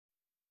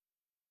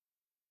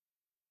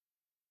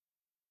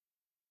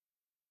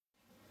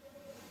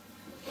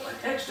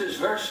is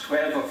verse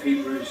 12 of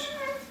Hebrews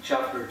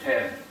chapter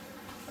 10.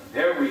 And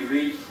there we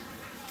read,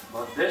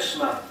 "But this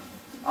man,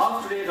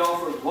 after he had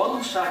offered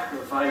one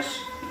sacrifice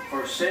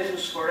for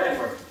sins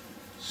forever,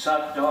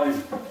 sat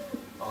down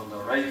on the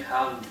right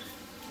hand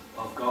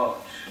of God."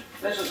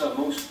 This is a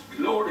most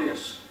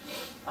glorious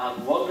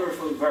and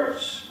wonderful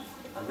verse,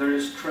 and there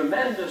is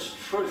tremendous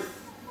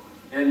truth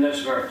in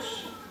this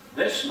verse.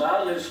 This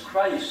man is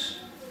Christ,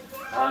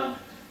 and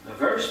the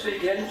verse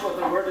begins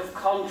with a word of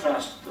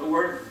contrast, the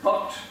word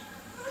 "but,"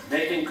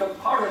 making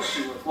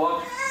comparison with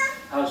what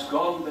has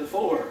gone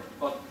before.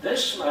 But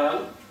this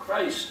man,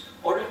 Christ,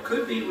 or it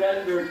could be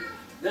rendered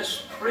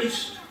this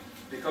priest,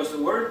 because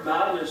the word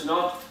 "man" is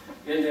not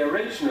in the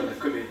original. It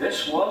could be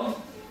this one,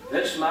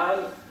 this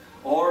man,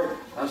 or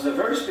as the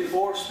verse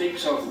before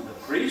speaks of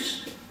the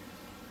priest,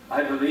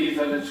 I believe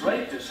that it's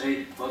right to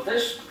say, but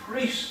this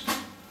priest,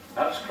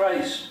 that's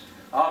Christ,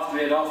 after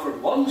he had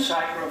offered one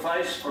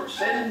sacrifice for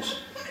sins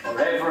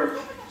forever,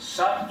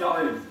 sat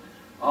down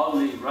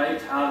on the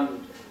right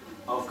hand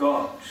of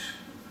God.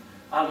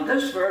 And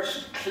this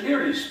verse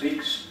clearly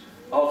speaks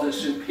of the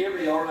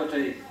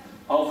superiority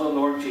of the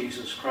Lord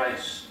Jesus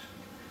Christ.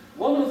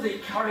 One of the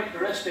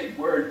characteristic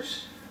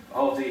words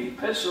of the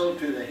epistle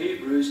to the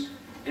Hebrews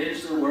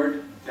is the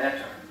word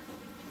 "better."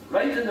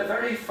 Right in the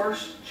very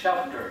first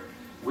chapter,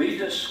 we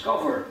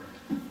discover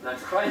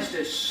that Christ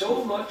is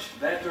so much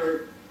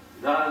better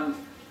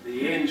than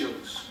the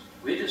angels.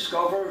 We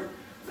discover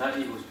that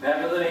he was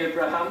better than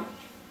Abraham,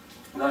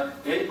 that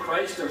in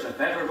Christ there's a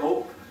better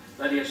hope,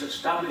 that he has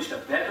established a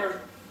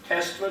better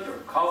testament or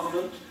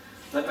covenant,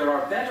 that there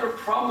are better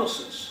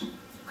promises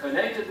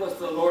connected with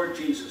the Lord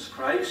Jesus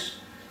Christ,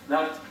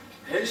 that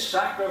his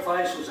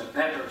sacrifice was a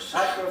better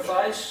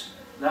sacrifice,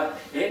 that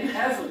in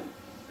heaven,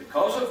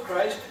 because of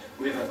Christ,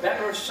 we have a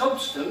better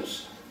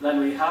substance than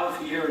we have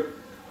here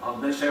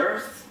on this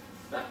earth,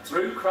 that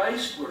through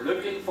Christ we're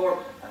looking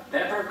for a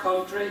better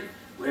country,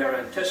 we are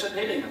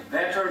anticipating a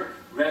better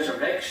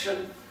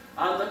resurrection,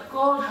 and that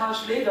God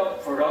has laid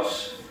up for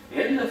us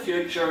in the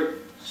future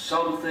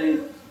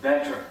something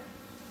better.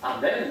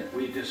 And then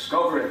we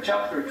discover in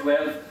chapter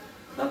 12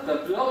 that the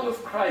blood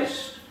of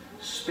Christ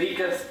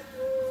speaketh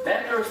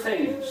better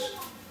things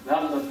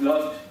than the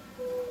blood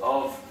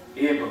of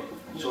Abel.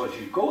 So as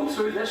you go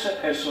through this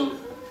epistle,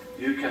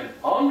 you can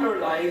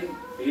underline,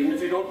 even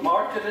if you don't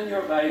mark it in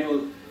your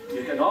Bible,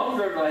 you can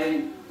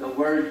underline the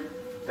word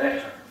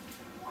 "better."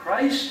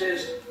 Christ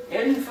is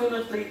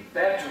infinitely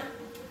better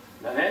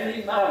than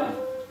any man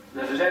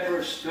that has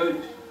ever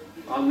stood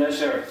on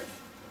this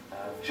earth.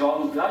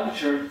 John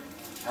Blanchard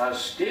has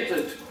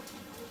stated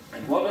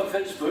in one of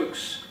his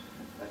books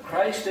that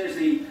Christ is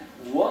the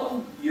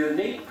one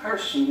unique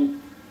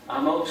person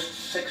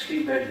amongst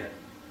 60 billion.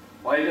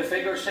 Why the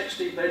figure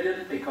 60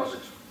 billion? Because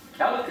it's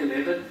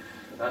calculated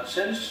that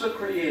since the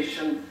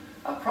creation,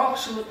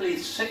 approximately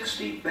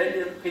 60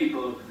 billion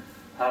people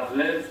have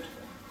lived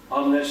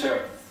on this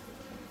earth.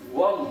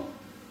 One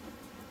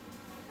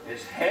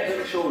is head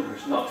and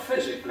shoulders, not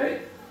physically,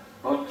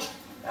 but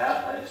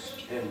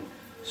in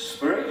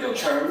spiritual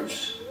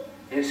terms,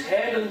 is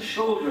head and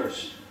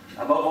shoulders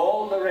above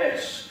all the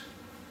rest,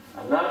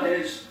 and that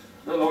is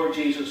the Lord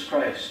Jesus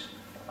Christ.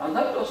 And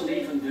that doesn't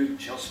even do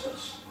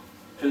justice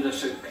to the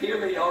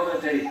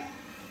superiority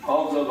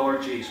of the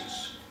Lord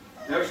Jesus.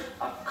 There's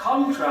a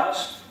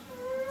contrast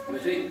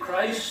between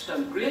Christ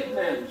and great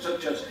men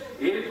such as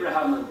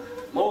Abraham and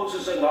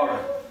Moses and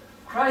Aaron.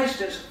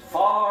 Christ is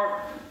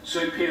far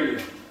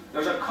superior.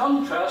 There's a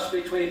contrast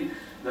between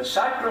the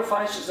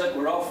sacrifices that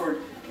were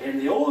offered in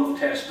the Old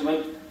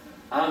Testament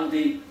and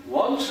the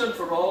once and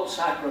for all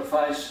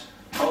sacrifice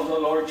of the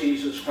Lord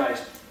Jesus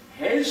Christ.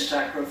 His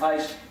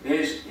sacrifice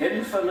is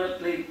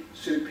infinitely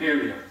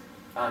superior.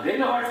 And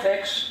in our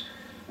text,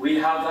 we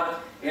have that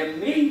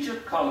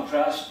immediate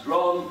contrast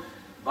drawn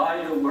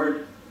by the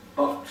word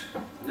 "but."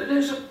 And it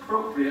is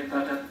appropriate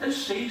that at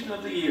this season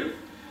of the year,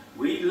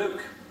 we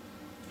look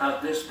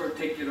at this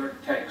particular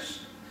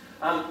text.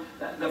 And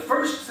the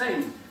first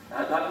thing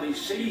that we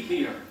see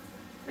here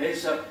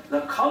is that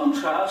the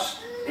contrast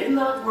in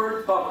that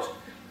word "but"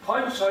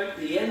 points out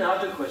the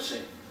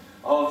inadequacy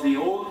of the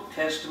Old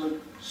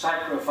Testament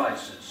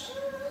sacrifices.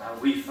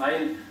 We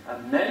find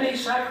many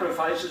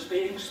sacrifices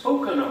being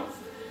spoken of.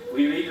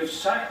 We read of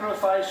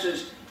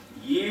sacrifices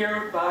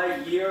year by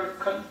year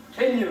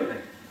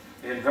continually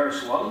in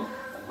verse 1.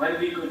 And when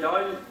we go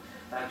down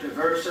to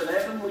verse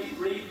 11, we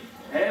read,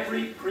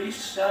 "Every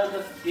priest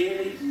standeth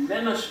daily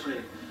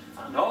ministering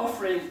and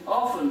offering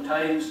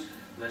oftentimes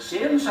the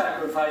same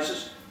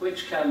sacrifices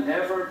which can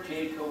never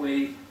take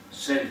away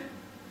sin."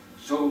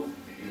 So,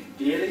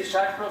 daily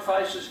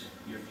sacrifices,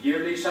 your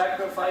yearly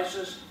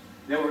sacrifices.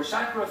 There were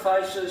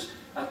sacrifices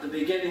at the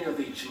beginning of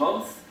each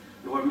month.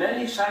 There were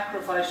many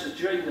sacrifices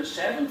during the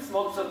 7th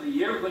month of the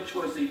year, which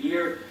was the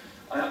year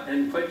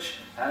in which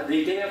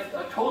the Day of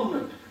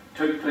Atonement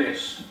took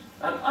place.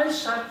 And I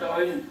sat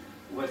down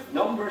with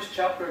Numbers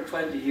chapter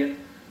 28,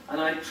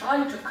 and I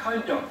tried to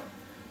count up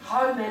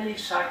how many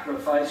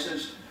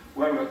sacrifices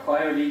were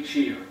required each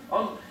year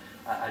on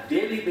a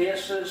daily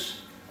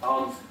basis,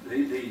 on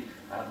the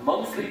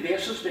monthly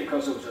basis,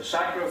 because there was a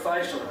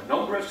sacrifice or a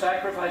number of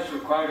sacrifices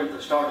required at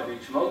the start of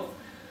each month,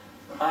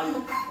 and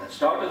the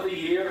start of the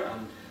year,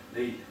 and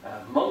the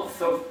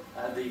month of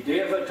the Day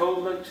of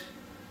Atonement.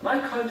 And I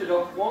counted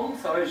up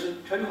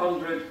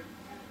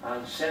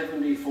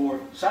 1,274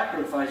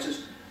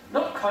 sacrifices,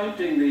 not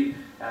counting the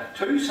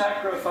 2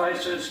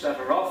 sacrifices that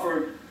are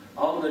offered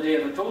on the Day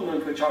of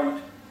Atonement, which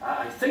aren't,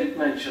 I think,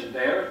 mentioned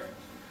there.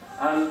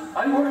 And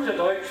I worked it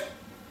out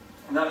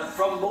that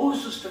from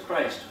Moses to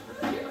Christ,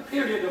 a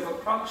period of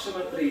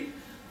approximately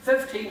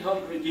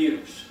 1,500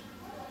 years,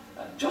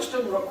 just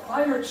in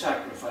required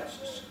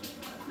sacrifices,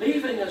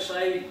 leaving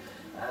aside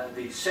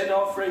the sin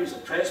offerings, the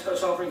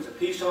trespass offerings, the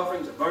peace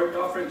offerings, the burnt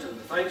offerings, and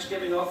the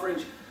thanksgiving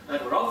offerings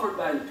that were offered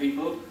by the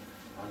people,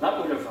 and that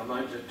would have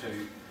amounted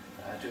to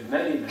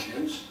many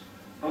millions.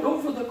 But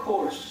over the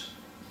course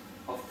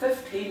of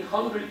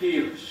 1,500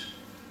 years,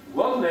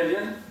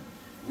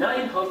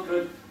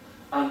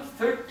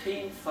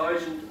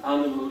 1,913,000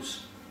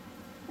 animals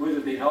would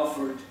have been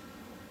offered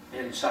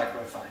in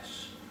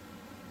sacrifice.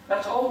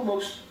 That's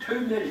almost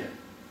 2 million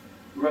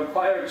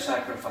required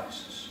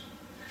sacrifices.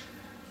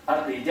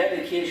 At the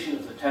dedication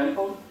of the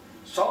temple,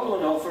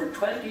 Solomon offered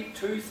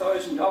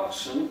 22,000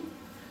 oxen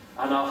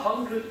and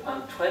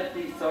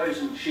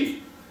 120,000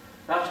 sheep.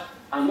 That's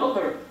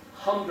another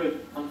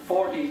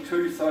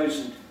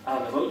 142,000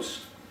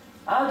 animals,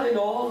 adding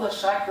all the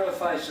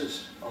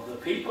sacrifices of the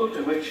people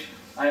to which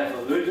I have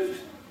alluded,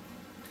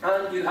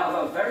 and you have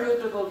a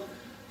veritable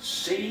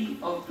sea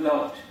of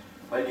blood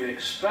when you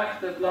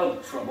extract the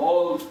blood from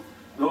all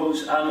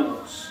those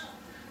animals.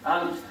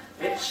 And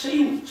it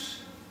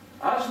seems,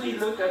 as we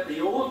look at the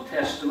Old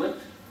Testament,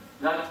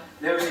 that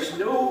there is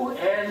no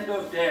end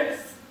of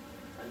death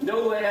and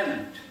no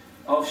end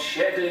of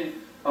shedding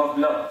of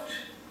blood.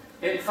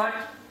 In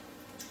fact,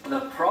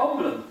 the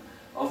problem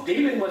of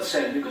dealing with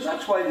sin, because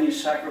that's why these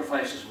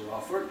sacrifices were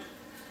offered,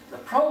 the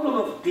problem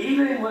of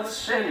dealing with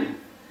sin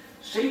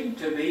seemed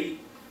to be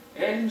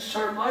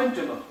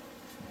insurmountable.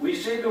 We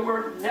say the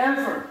word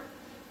never,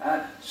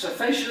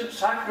 sufficient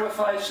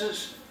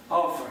sacrifices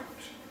offered.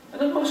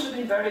 And it must have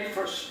been very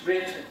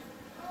frustrating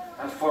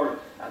for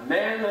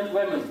men and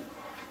women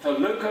to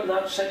look on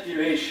that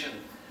situation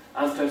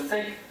and to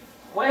think,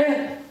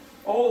 when,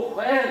 oh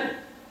when,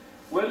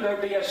 will there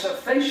be a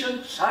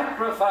sufficient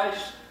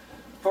sacrifice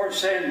for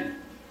sin?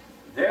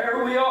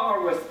 There we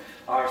are with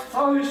our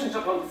thousands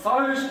upon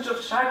thousands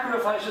of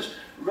sacrifices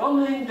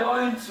running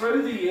down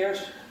through the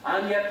years,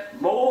 and yet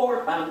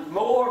more and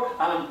more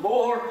and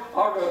more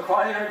are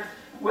required.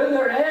 Will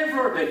there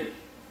ever be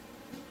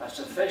a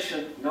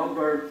sufficient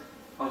number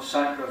of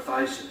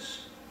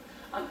sacrifices?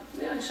 And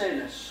may I say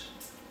this,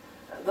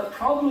 the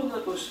problem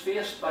that was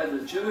faced by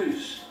the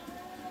Jews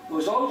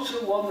was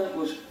also one that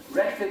was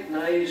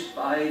recognized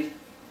by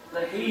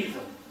the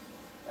heathen.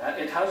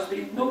 It has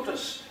been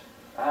noticed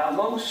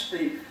amongst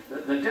the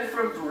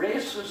different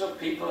races of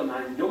people, and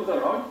I know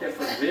there aren't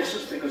different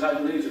races because I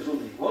believe there's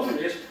only one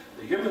race,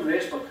 the human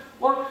race, but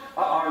what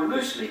are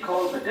loosely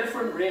called the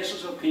different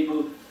races of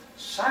people,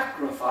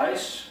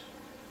 sacrifice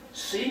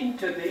seemed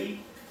to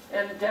be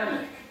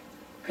endemic.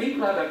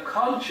 People had a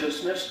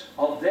consciousness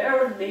of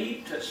their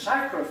need to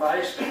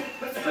sacrifice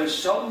to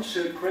some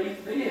supreme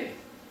being.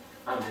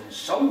 And in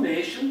some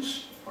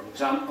nations, for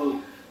example,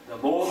 the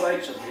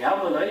Moabites and the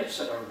Ammonites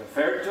that are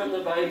referred to in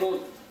the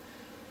Bible,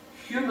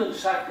 human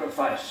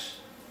sacrifice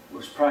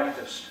was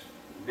practiced.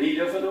 Read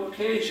of an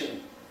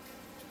occasion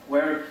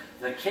where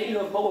the king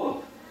of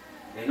Moab,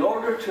 in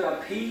order to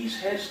appease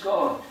his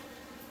God,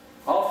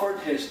 offered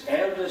his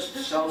eldest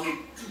son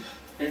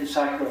in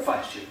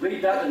sacrifice. You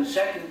read that in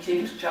 2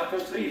 Kings chapter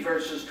 3,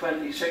 verses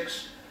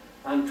 26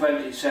 and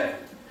 27.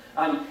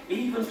 And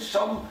even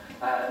some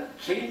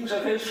kings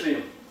of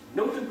Israel,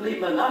 notably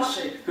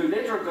Manasseh, who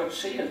later got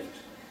saved,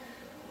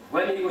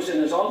 when he was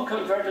in his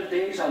unconverted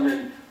days and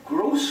in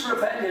gross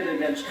rebellion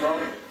against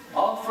God,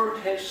 offered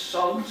his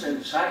sons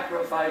in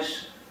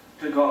sacrifice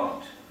to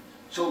God.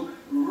 So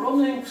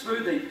running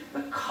through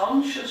the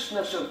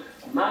consciousness of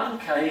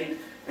mankind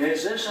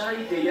is this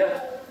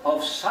idea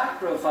of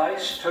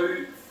sacrifice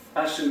to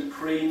a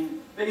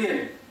supreme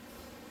being.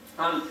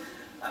 And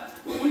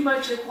we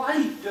might say,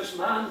 why does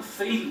man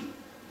feel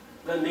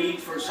the need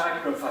for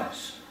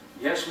sacrifice?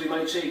 Yes, we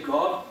might say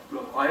God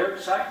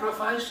required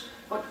sacrifice,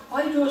 but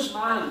why does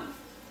man,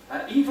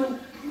 even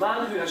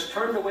man who has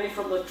turned away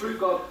from the true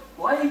God,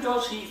 why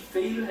does he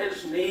feel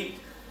his need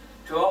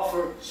to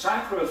offer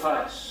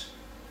sacrifice?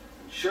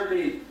 And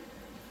surely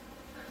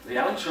the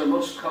answer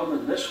must come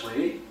in this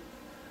way.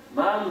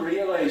 Man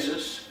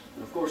realizes,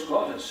 and of course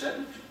God has said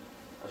it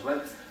as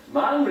well,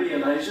 man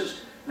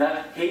realizes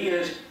that he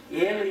is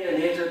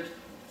alienated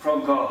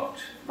from God.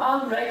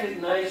 Man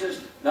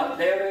recognizes that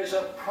there is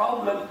a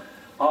problem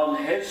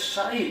on his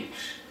side,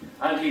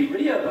 and he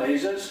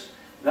realizes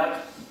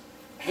that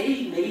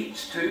he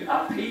needs to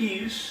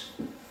appease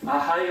a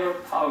higher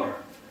power,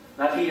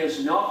 that he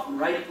is not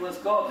right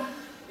with God.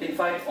 In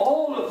fact,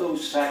 all of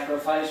those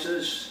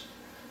sacrifices,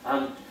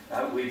 and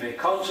we may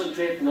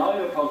concentrate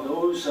now upon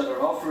those that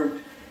are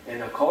offered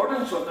in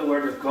accordance with the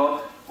Word of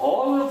God,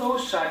 all of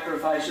those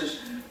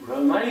sacrifices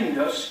remind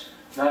us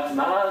that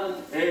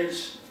man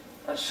is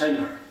a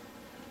sinner,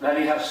 that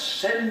he has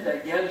sinned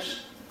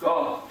against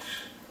God.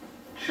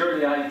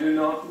 Surely I do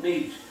not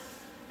need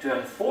to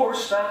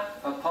enforce that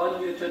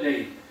upon you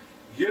today.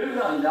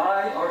 You and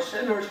I are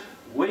sinners.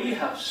 We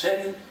have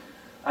sinned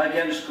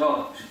against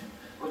God.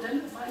 But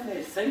then if I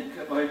may think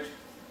about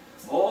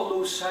all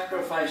those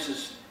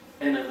sacrifices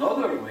in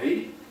another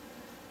way,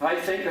 if I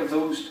think of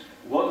those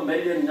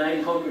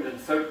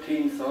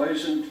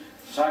 1,913,000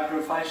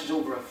 sacrifices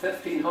over a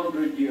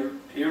 1,500-year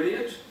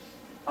period,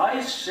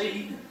 I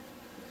see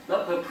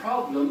that the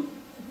problem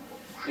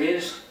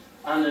is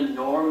an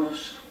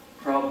enormous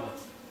problem.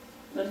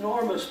 An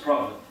enormous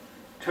problem.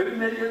 2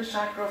 million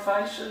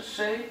sacrifices,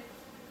 say,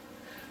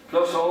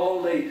 plus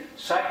all the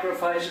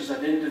sacrifices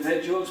that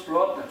individuals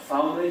brought, that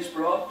families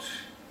brought.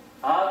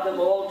 Add them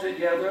all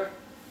together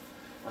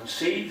and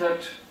see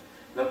that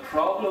the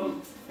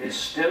problem is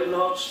still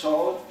not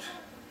solved.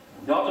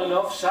 Not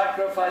enough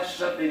sacrifices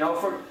have been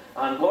offered.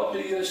 And what do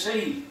you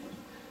see?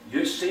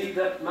 You see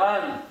that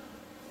man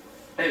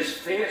is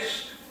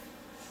faced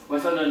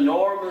with an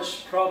enormous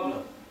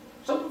problem.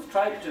 Some have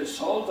tried to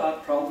solve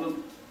that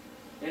problem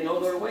in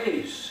other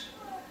ways.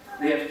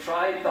 They have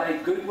tried by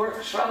good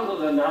works rather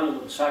than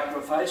animal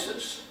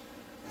sacrifices.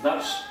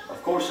 That's,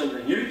 of course, in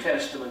the New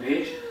Testament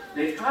age.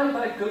 They've tried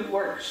by good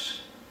works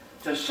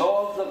to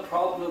solve the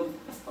problem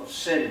of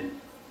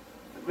sin.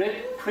 The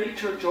great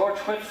preacher George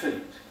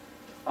Whitefield,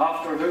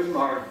 after whom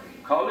our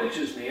college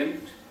is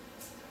named,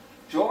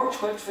 George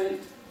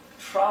Whitefield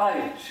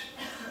tried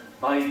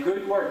by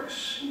good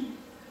works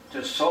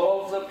to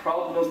solve the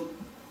problem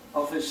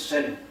of his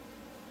sin.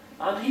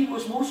 And he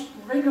was most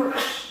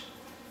rigorous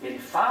in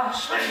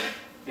fasting,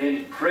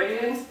 in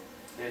praying,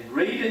 in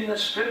reading the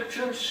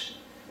scriptures,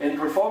 in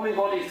performing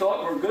what he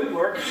thought were good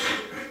works.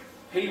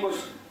 He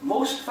was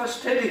most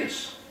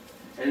fastidious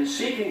in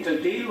seeking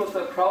to deal with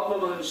the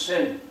problem of his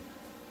sin.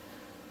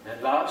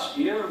 And last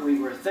year we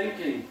were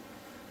thinking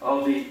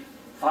of the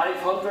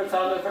 500th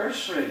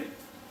anniversary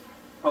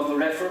of the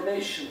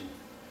Reformation.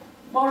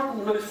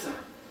 Martin Luther,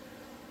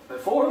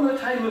 before the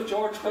time of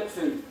George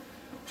Whitefield,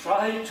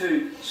 tried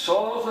to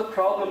solve the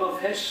problem of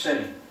his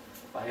sin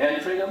by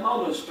entering a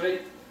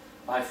monastery,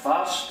 by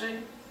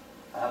fasting,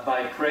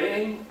 by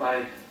praying,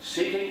 by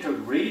seeking to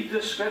read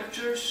the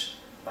scriptures,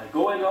 by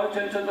going out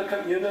into the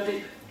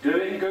community,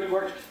 doing good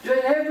works, doing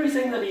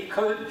everything that he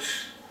could.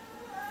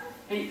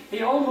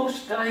 He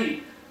almost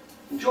died.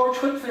 George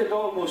Whitefield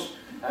almost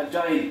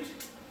died,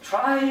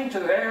 trying to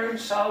earn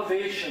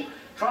salvation,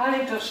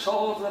 trying to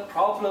solve the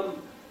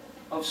problem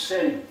of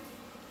sin.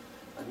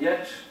 And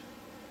yet,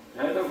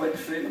 neither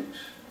Whitefield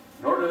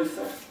nor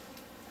Luther,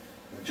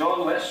 nor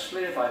John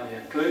Wesley, if I may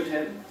include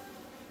him,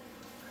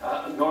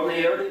 nor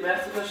the early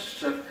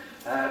Methodists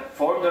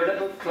formed their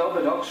little club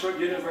at Oxford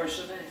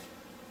University.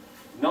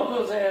 None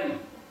of them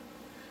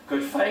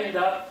could find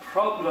that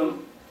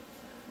problem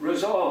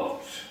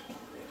resolved.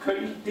 They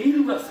couldn't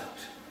deal with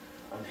it.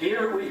 And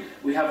here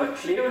we have a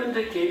clear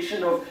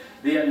indication of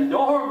the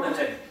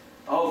enormity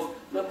of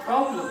the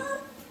problem.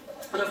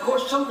 And of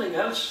course something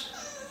else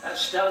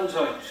stands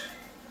out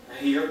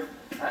here.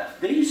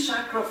 These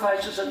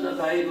sacrifices in the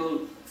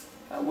Bible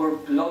were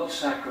blood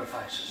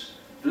sacrifices.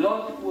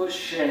 Blood was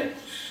shed.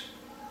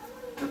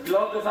 The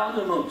blood of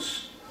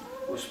animals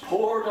was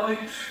poured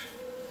out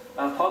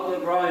upon the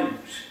ground,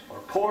 or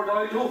poured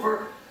out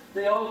over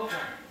the altar.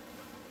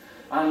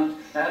 And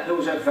there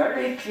was a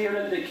very clear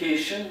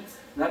indication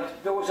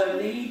that there was a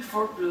need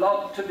for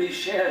blood to be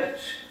shed.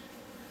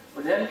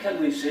 But then can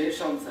we say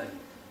something?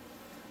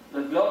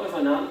 The blood of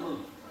an animal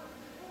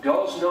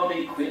does not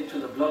equate to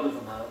the blood of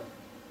a man.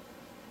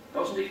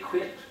 Doesn't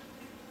equate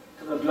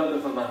to the blood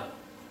of a man.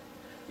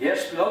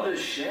 Yes, blood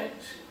is shed,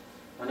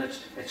 and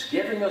it's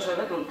giving us a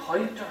little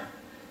pointer,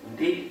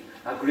 indeed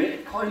a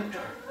great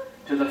pointer,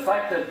 to the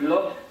fact that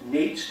blood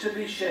needs to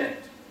be shed.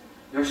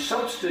 There's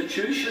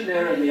substitution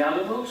there in the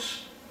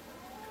animals,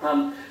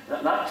 and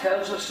that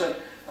tells us that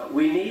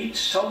we need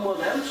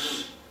someone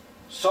else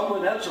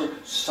or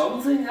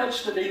something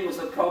else to deal with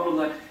the problem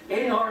that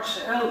in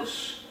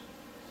ourselves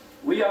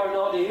we are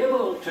not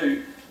able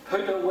to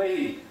put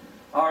away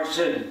our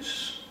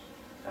sins.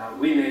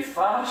 We may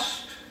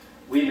fast,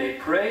 we may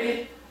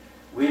pray,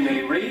 we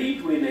may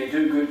read, we may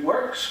do good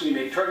works, we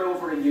may turn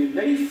over a new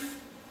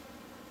leaf,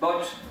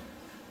 but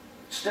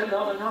it's still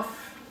not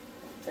enough.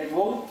 It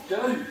won't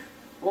do,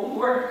 won't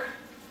work.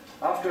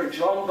 After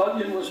John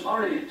Bunyan was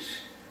married,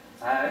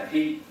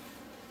 he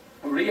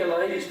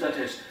realised that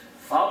his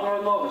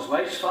father-in-law, his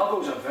wife's father,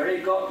 was a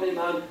very godly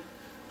man,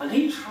 and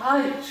he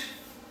tried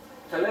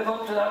to live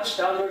up to that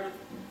standard,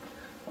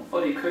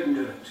 but he couldn't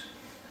do it.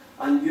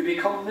 And you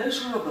become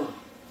miserable.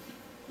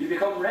 You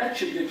become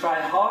wretched. You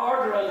try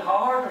harder and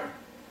harder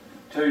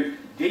to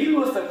deal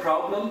with the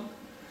problem,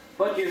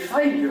 but you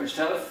find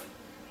yourself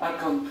a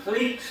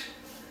complete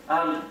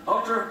and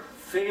utter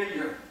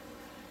failure.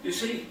 You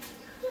see,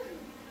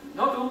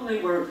 not only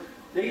were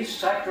these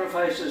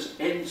sacrifices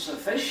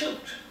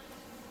insufficient,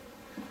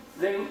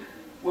 they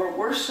were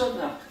worse than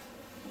that.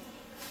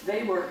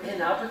 they were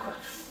inadequate.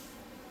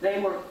 They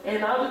were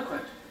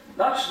inadequate.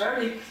 That's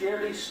very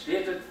clearly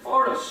stated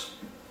for us,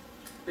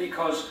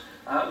 because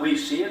we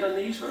see it in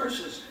these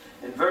verses.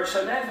 In verse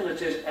 11 it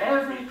says,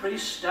 every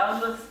priest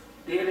standeth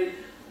daily,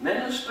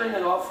 ministering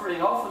and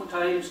offering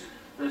oftentimes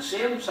the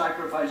same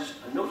sacrifices,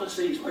 and notice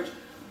these words,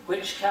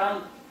 which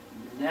can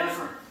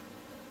never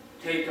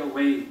take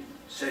away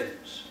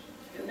sins.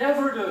 Can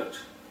never do it.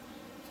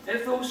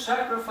 If those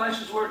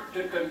sacrifices were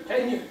to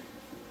continue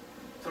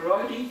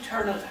throughout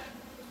eternity,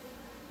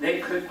 they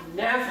could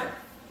never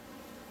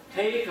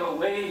take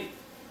away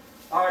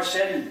our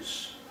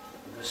sins.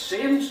 The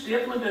same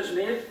statement is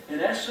made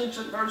in essence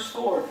in verse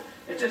 4.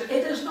 It says,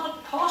 it is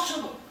not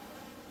possible.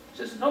 It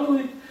says, not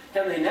only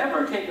can they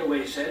never take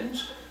away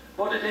sins,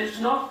 but it is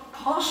not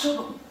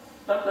possible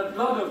that the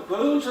blood of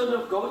bulls and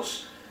of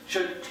goats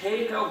should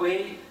take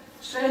away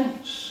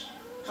sins.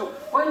 So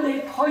when they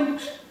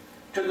point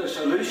to the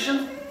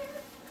solution,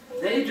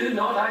 they do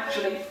not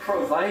actually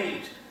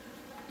provide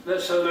the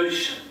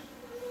solution.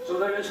 So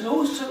there is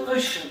no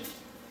solution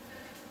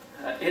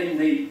in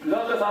the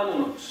blood of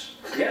animals.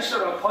 Yes,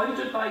 they're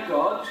appointed by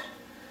God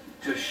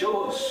to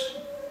show us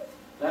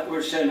that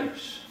we're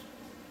sinners,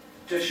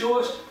 to show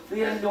us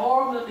the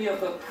enormity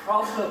of the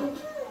problem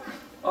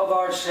of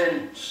our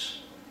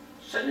sins.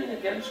 Sinning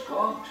against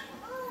God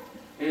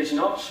is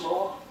not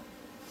small.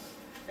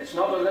 It's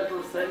not a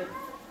little thing.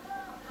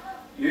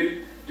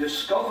 You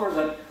discover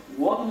that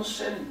one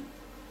sin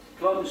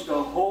plunged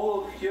the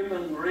whole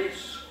human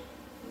race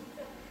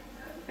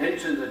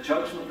into the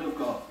judgment of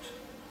God,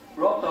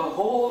 brought the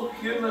whole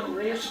human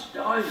race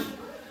down,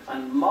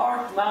 and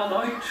marked man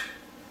out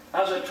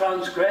as a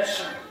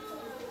transgressor.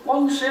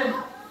 One sin.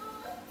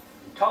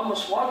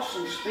 Thomas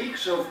Watson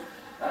speaks of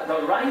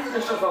the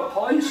rankness of a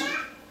poison,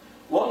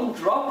 one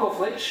drop of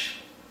which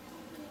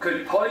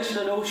could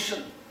poison an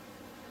ocean.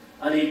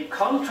 And he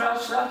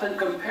contrasts that and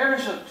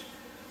compares it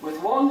with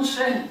one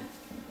sin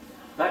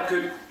that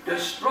could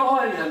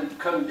destroy and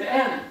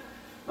condemn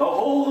the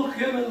whole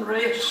human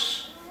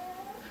race,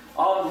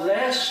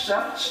 unless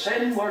that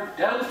sin were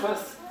dealt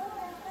with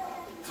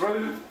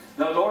through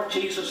the Lord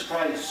Jesus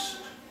Christ.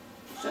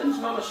 Sin's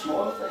not a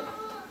small thing.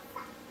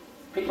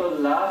 People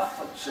laugh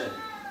at sin.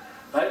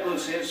 The Bible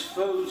says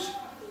fools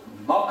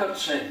mock at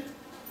sin.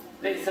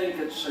 They think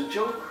it's a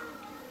joke.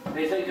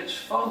 They think it's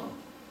fun.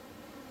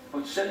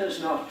 But sin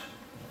is not.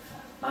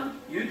 And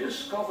you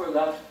discover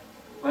that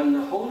when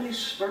the Holy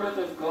Spirit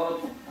of God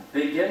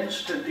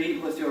begins to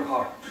deal with your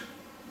heart.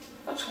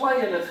 That's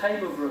why in a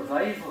time of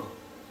revival,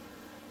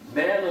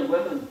 men and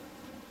women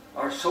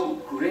are so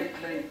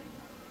greatly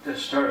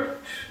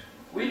disturbed.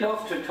 We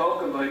love to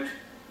talk about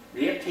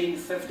the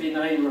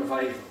 1859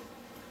 revival.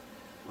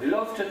 We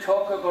love to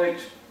talk about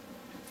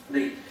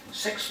the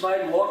 6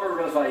 Mile Water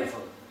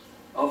revival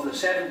of the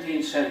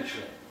 17th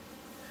century.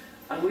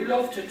 And we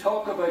love to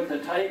talk about the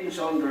times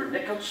under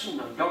Nicholson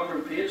and Dr.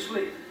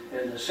 Paisley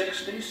in the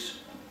 60s.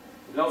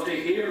 We love to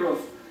hear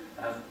of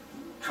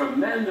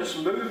tremendous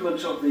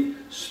movements of the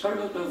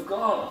Spirit of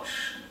God.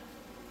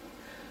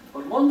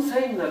 But one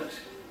thing that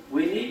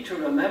we need to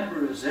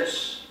remember is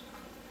this.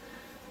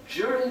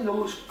 During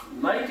those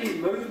mighty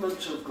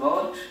movements of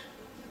God,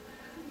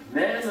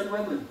 men and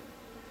women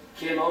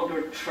came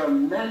under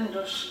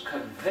tremendous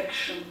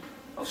conviction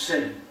of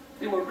sin.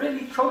 They were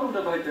really troubled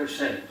about their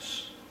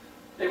sins.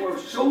 They were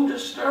so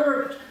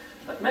disturbed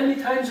that many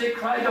times they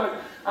cried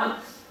out.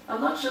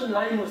 And that's in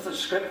line with the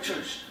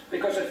Scriptures.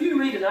 Because if you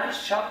read in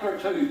Acts chapter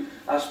 2,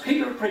 as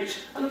Peter preached,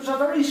 and it was a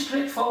very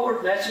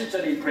straightforward message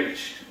that he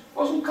preached. It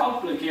wasn't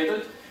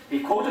complicated. He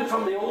quoted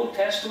from the Old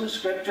Testament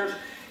Scriptures.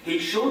 He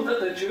showed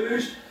that the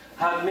Jews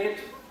had made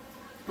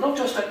not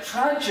just a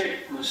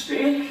tragic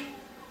mistake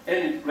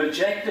in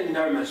rejecting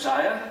their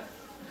Messiah,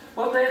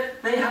 but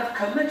they had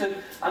committed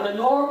an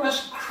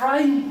enormous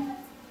crime.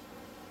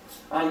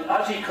 And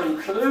as he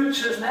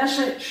concludes his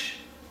message,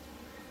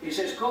 he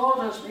says, God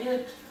has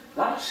made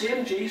that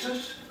same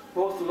Jesus,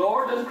 both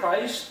Lord and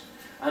Christ,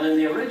 and in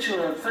the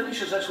original it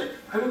finishes this way,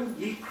 whom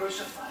ye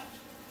crucified.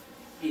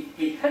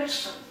 He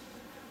hits them.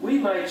 We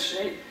might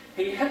say,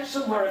 he hits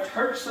them where it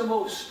hurts the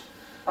most.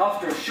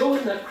 After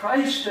showing that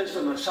Christ is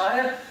the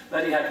Messiah,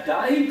 that he had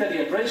died, that he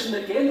had risen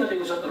again, that he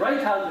was at the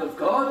right hand of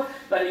God,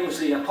 that he was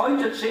the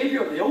appointed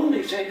Saviour, the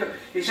only Saviour,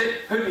 he said,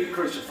 whom ye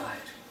crucified.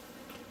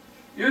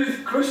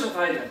 You've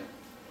crucified him.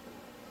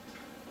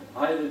 And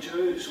why the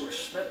Jews were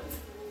smitten.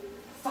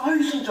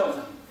 Thousands of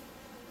them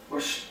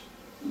were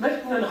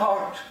smitten in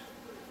heart,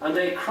 and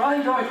they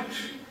cried out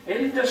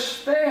in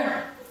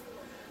despair,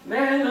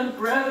 men and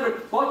brethren,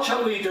 what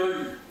shall we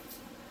do?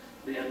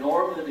 The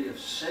enormity of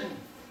sin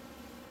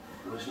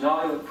was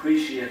now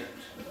appreciated.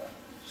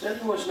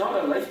 Sin was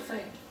not a light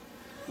thing.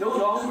 No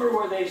longer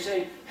were they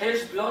saying,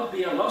 his blood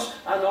be on us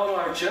and on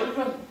our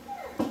children.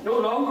 No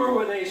longer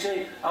were they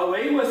saying,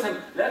 away with him,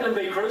 let him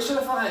be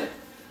crucified.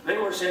 They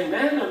were saying,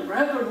 men and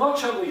brethren, what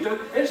shall we do?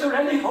 Is there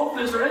any hope?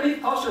 Is there any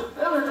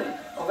possibility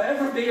of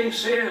ever being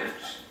saved?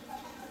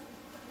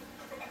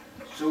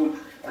 So,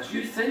 as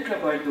you think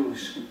about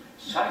those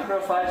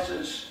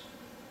sacrifices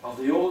of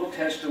the Old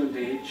Testament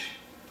age,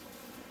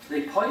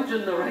 They point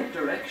in the right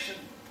direction,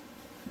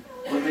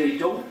 but they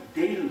don't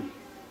deal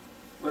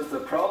with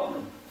the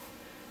problem.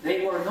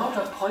 They were not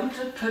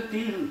appointed to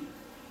deal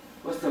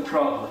with the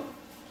problem.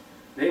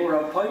 They were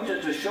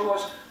appointed to show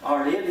us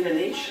our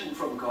alienation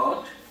from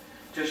God,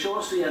 to show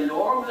us the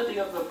enormity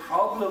of the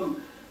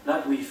problem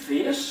that we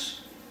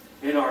face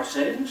in our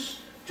sins,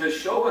 to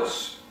show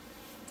us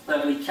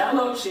that we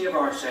cannot save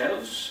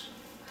ourselves,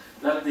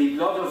 that the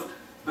blood of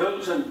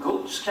bulls and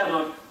goats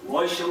cannot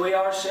wash away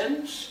our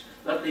sins,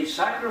 that the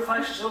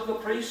sacrifices of the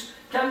priest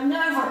can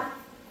never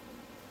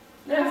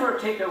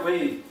take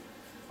away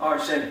our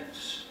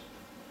sins.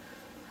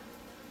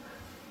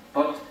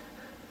 But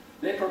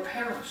they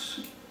prepare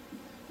us.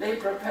 They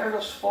prepare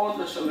us for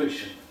the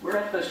solution. We're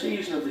at the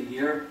season of the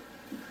year.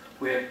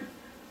 We've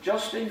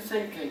just been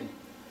thinking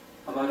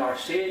about our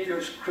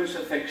Saviour's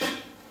crucifixion.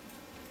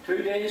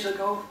 2 days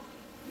ago,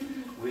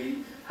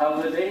 we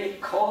have the day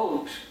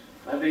called,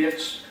 maybe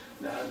it's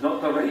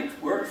not the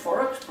right word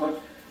for it,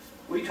 but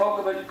we talk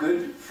about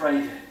Good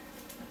Friday.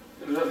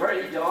 It was a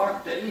very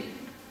dark day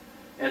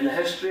in the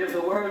history of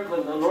the world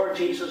when the Lord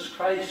Jesus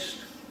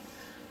Christ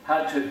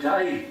had to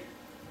die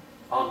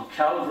on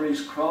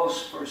Calvary's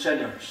cross for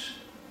sinners.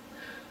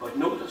 But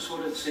notice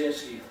what it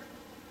says here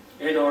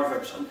in our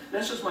verse. And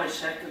this is my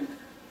second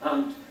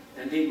and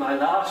indeed my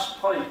last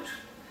point.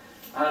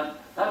 And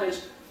that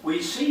is,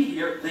 we see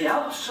here the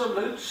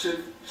absolute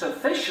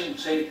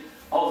sufficiency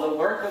of the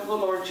work of the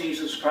Lord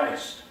Jesus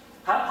Christ.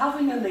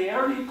 Having in the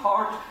early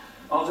part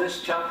of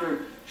this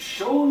chapter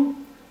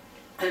shown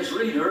his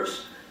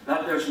readers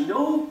that there's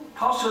no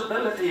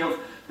possibility of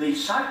the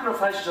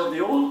sacrifices of the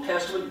Old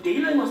Testament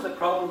dealing with the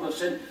problem of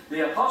sin,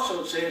 the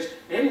apostle says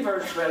in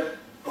verse 12,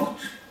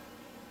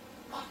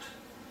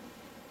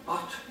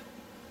 but,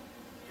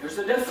 here's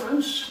the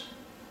difference.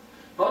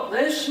 But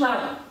this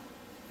man,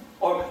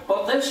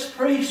 but this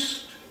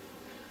priest,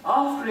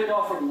 after he had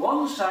offered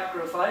one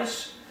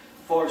sacrifice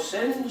for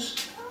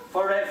sins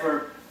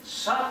forever,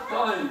 sat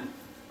down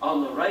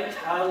on the right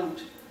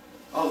hand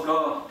of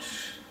God.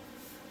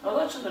 Now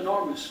that's an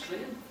enormous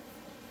claim.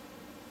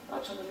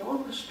 That's an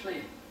enormous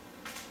claim.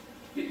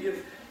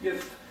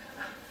 You've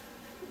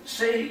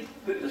say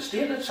the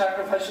stated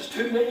sacrifices,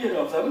 2 million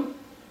of them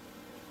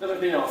that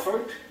have been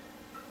offered,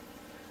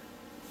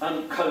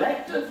 and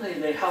collectively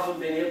they haven't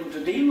been able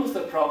to deal with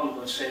the problem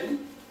of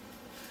sin.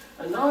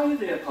 And now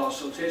the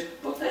apostle says,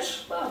 but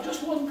this man,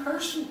 just one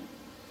person,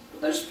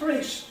 but this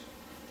priest,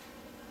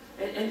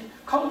 in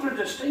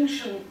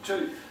contradistinction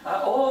to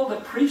all the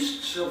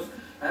priests of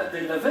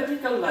the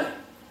Levitical line,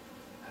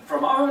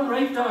 from Aaron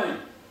right down,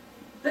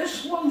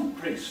 this one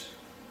priest,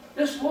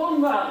 this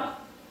one man,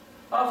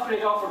 after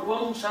he'd offered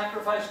one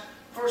sacrifice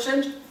for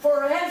sins,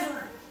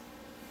 forever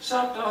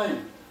sat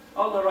down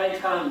on the right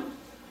hand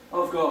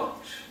of God.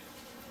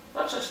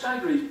 That's a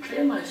staggering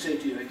claim, I say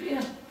to you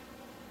again.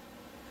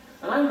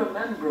 And I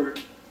remember,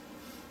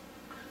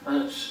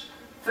 and it's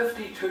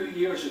 52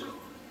 years ago,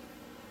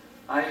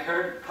 I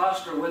heard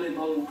Pastor Willie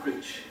Mullen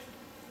preach.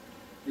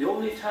 The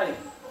only time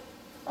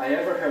I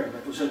ever heard him,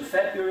 it was in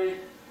February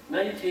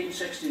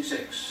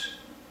 1966.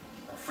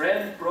 A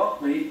friend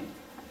brought me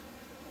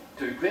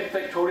to Great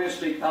Victoria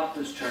Street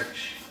Baptist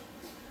Church,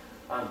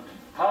 and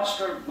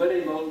Pastor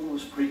Willie Mullen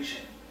was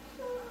preaching.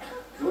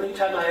 The only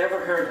time I ever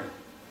heard him.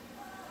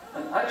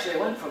 And actually I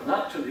went from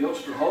that to the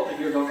Ulster Hall to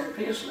hear Dr.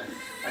 Paisley.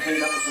 I think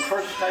that was the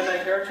first time I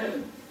heard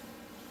him.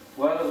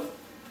 Well,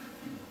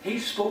 he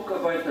spoke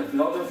about the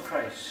blood of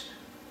Christ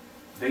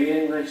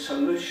being the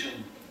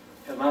solution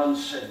to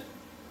man's sin.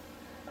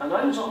 And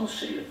I was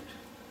unsaved.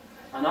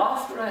 And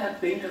after I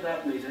had been to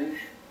that meeting,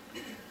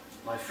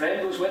 my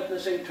friend was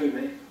witnessing to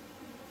me,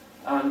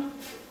 and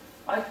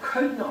I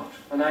could not,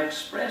 and I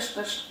expressed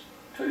this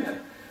to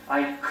him,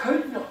 I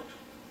could not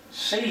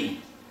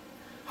see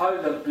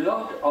how the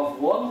blood of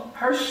one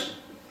person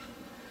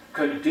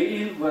could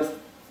deal with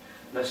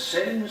the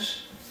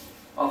sins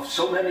of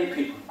so many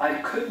people. I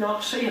could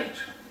not see it.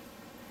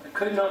 I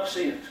could not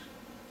see it.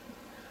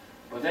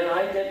 But then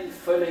I didn't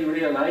fully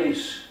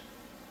realize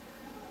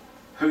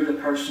who the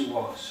person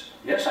was.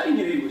 Yes, I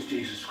knew he was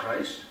Jesus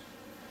Christ.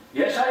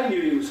 Yes, I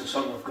knew he was the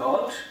Son of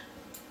God.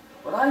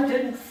 But I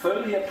didn't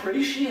fully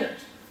appreciate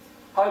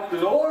how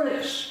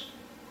glorious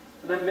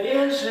and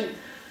amazing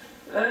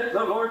the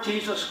Lord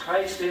Jesus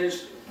Christ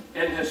is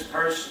in his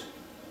person.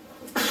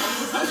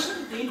 That's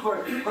indeed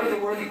where the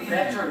word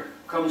better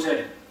comes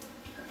in.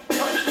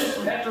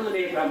 Better than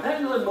Abraham,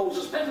 better than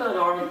Moses, better than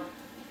Aaron.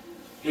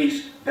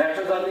 He's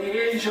better than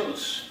the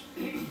angels.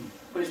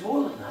 But he's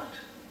more than that.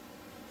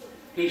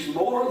 He's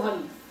more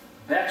than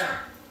better,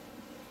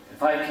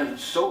 if I can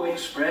so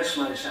express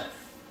myself.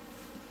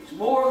 He's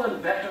more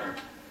than better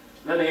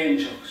than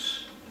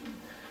angels.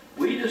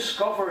 We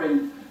discover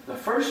in the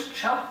first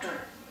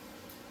chapter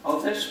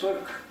of this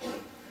book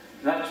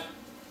that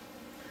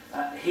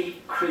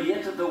he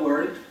created the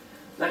world,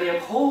 that he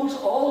upholds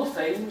all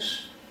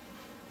things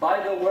by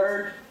the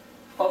word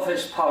of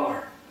his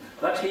power,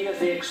 that he is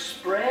the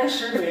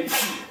express image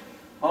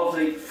of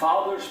the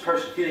Father's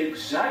person. He's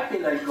exactly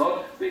like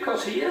God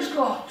because he is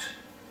God.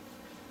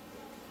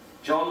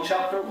 John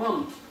chapter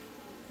 1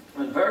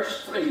 and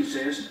verse 3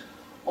 says,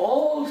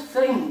 all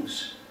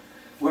things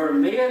were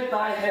made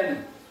by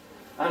him,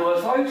 and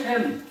without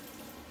him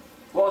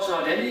was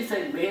not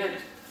anything made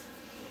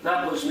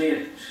that was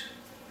made.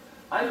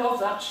 I love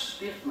that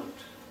statement,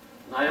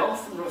 and I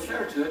often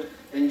refer to it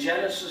in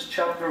Genesis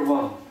chapter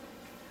 1.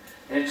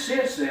 It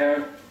says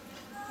there,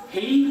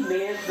 he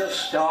made the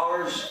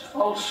stars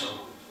also.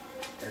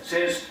 It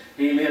says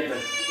he made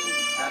the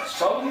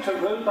sun to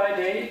rule by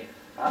day,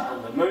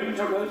 and the moon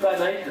to rule by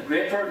night, the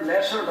greater and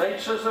lesser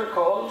lights as they're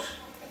called.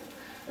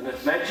 And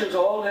it mentions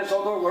all his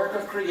other work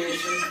of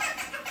creation.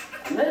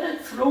 And then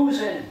it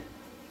throws in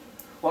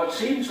what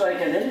seems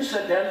like an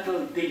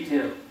incidental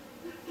detail,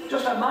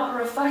 just a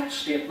matter-of-fact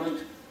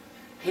statement.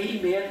 He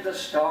made the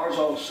stars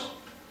also.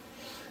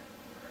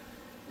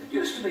 It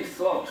used to be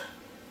thought,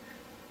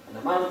 and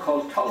a man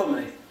called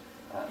Ptolemy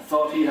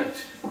thought he had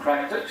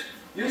cracked it,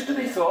 used to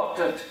be thought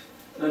that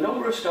the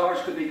number of stars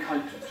could be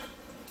counted.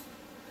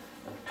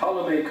 And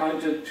Ptolemy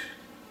counted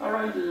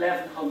around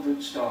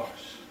 1,100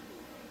 stars.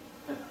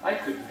 And I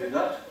couldn't do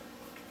that,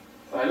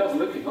 but I love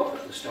looking up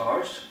at the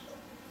stars.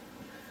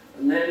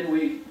 And then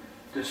we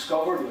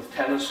discovered with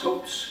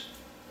telescopes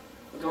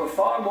that there were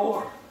far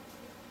more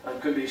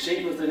and could be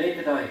seen with the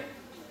naked eye.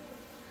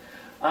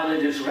 And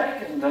it is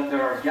reckoned that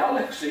there are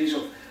galaxies,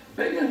 of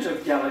billions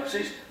of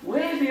galaxies,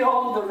 way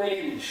beyond the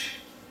range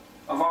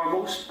of our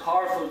most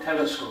powerful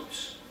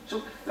telescopes.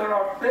 So there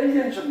are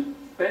billions and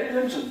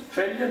billions and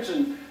trillions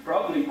and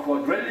probably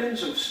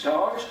quadrillions of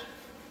stars.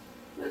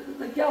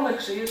 The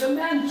galaxy is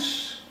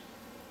immense.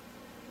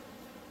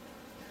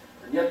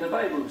 And yet the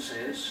Bible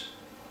says,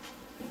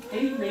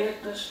 he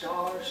made the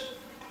stars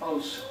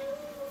also.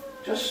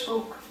 Just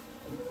spoke.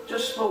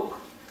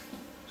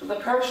 So the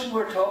person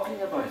we're talking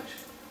about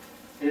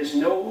is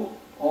no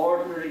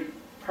ordinary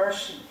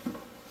person.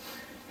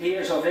 He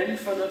is of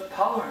infinite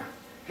power.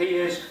 He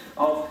is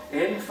of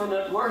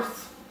infinite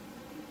worth.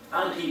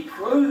 And he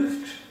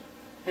proved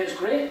his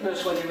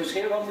greatness when he was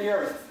here on the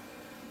earth.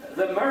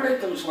 The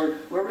miracles were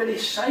really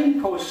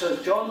signposts,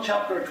 as John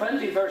chapter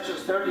 20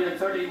 verses 30 and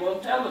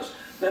 31 tell us.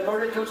 The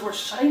miracles were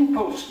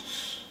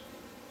signposts,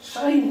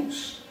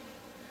 signs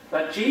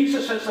that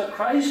Jesus is the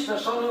Christ, the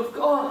Son of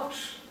God.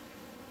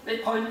 They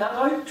point that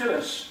out to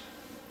us.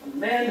 And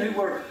men who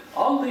were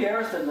on the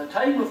earth in the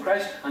time of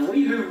Christ, and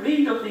we who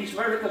read of these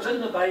miracles in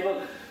the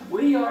Bible,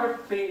 we are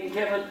being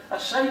given a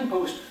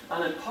signpost,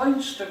 and it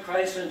points to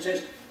Christ and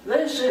says,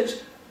 this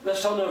is the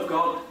Son of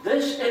God.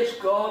 This is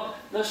God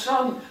the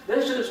Son.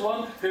 This is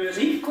one who is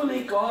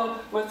equally God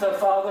with the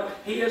Father.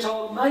 He is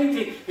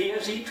almighty. He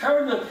is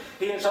eternal.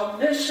 He is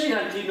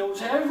omniscient. He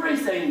knows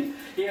everything.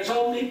 He is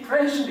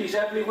omnipresent. He's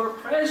everywhere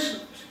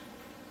present.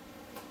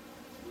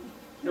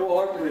 No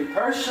ordinary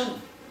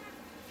person.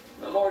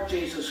 The Lord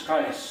Jesus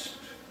Christ.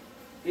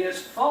 He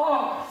is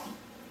far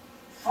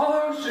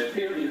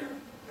superior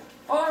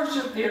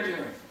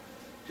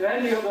to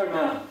any other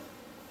man.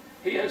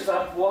 He is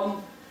that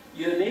one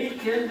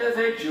unique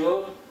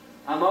individual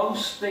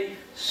amongst the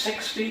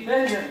 60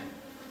 billion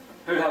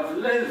who have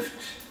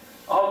lived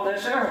on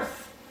this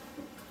earth.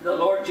 The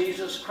Lord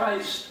Jesus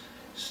Christ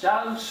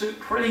stands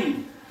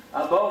supreme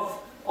above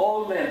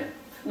all men.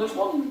 And there's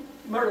one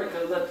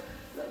miracle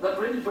that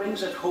really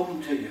brings it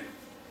home to you.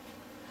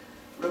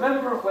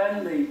 Remember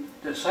when the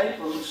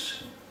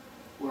disciples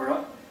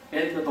were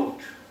in the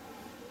boat,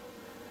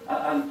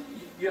 and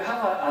you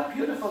have a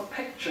beautiful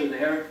picture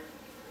there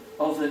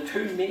of the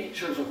two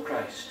natures of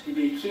Christ. He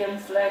became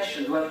flesh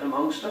and dwelt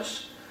amongst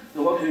us.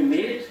 The one who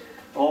made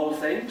all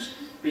things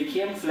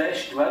became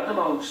flesh, dwelt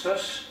amongst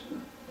us.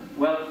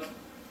 Well,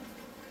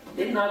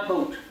 in that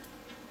boat,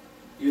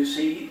 you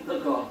see the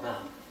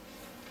God-man.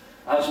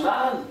 As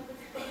man,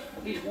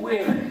 he's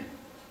weary,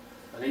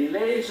 and he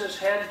lays his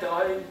head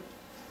down,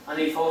 and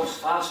he falls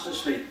fast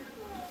asleep.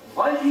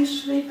 While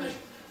he's sleeping,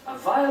 a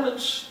violent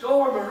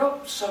storm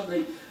erupts on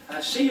the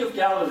Sea of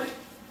Galilee,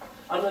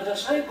 and the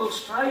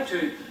disciples try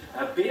to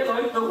bail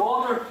out the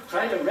water,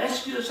 try to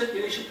rescue the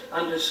situation,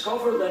 and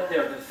discover that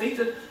they're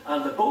defeated,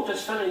 and the boat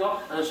is filling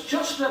up, and it's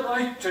just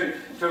about to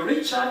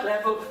reach that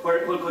level where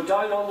it will go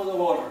down onto the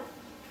water.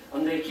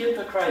 And they came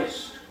to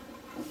Christ,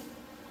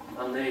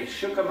 and they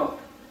shook him up,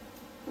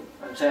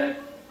 and said,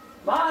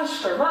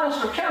 Master,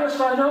 Master, carest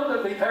thou not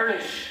that we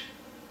perish?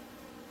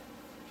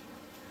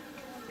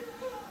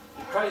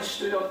 And Christ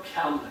stood up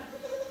calmly,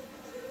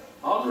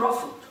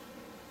 unruffled,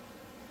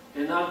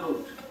 in that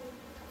boat.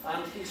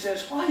 And he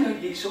says, why are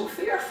ye so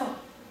fearful?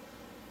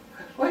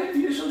 Why are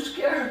you so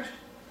scared?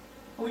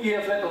 Oh, ye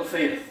have little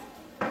faith.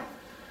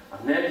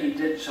 And then he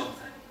did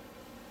something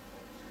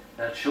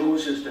that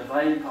shows his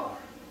divine power.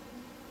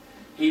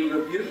 He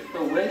rebuked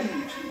the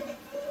wind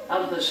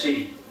and the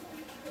sea.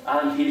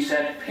 And he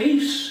said,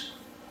 peace,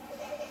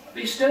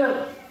 be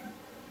still.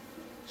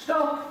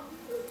 Stop.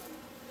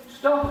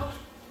 Stop it.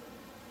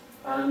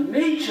 And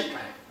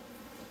immediately,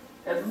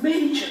 there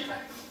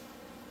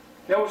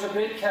was a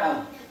great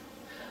calm.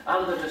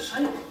 And the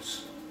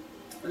disciples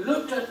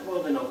looked at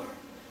one another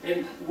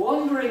in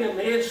wondering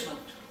amazement.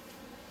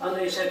 And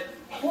they said,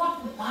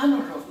 what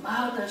manner of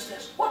man is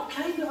this? What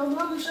kind of a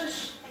man is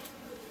this?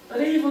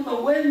 That even the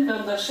wind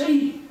and the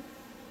sea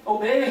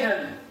obey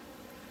him.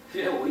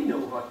 Yeah, we know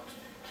what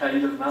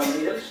kind of man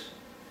he is.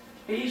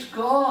 He's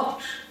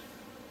God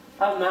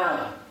and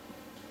man.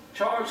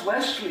 Charles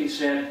Wesley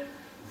said,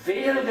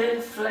 veiled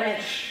in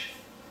flesh,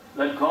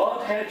 the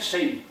Godhead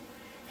seen.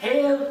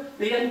 Hail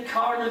the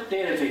incarnate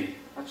deity,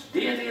 that's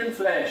deity in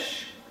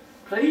flesh,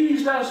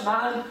 pleased as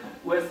man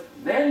with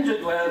men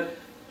to dwell,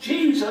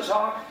 Jesus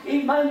our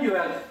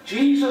Emmanuel,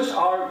 Jesus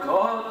our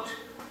God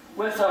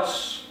with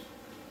us.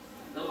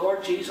 The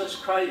Lord Jesus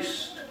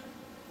Christ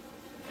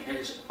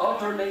is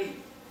utterly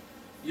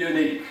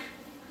unique.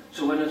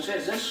 So when it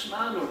says this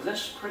man or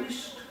this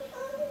priest,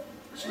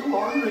 it's no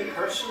ordinary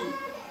person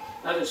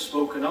that is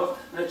spoken of.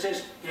 And it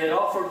says he had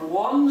offered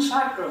one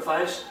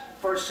sacrifice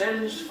for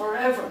sins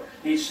forever.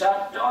 He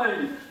sat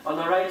down on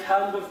the right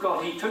hand of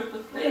God. He took the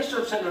place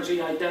of sinners.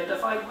 He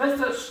identified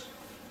with us.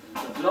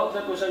 The blood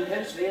that was in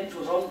his veins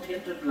was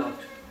untainted blood.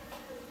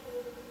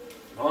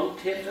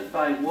 Untainted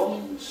by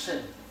one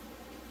sin.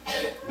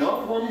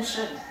 Not one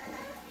sin.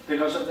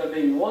 Because if there had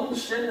been one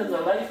sin in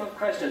the life of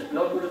Christ, his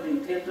blood would have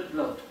been tainted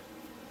blood.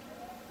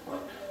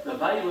 But the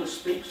Bible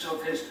speaks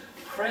of his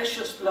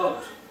precious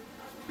blood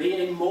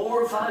being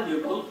more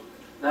valuable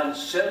than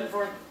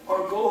silver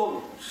or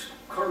gold.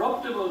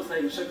 Corruptible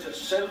things such as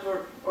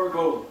silver or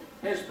gold.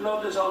 His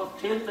blood is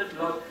untainted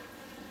blood.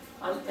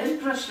 And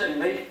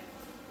interestingly,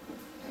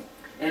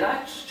 in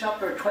Acts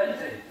chapter 20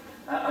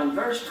 and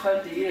verse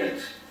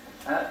 28,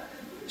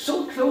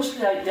 so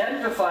closely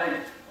identified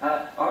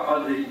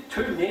are the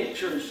two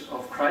natures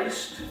of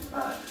Christ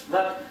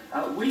that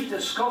we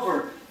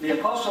discover the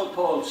Apostle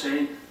Paul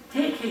saying,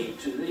 take heed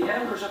to the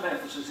elders of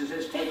Ephesus. He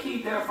says, take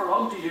heed therefore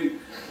unto you,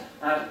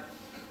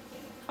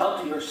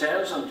 unto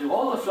yourselves, and to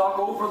all the flock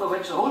over the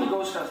which the Holy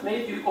Ghost hath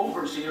made you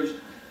overseers,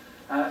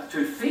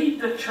 to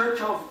feed the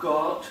church of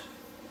God,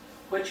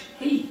 which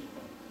he,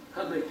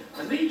 and the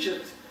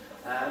immediate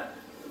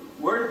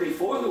word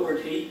before the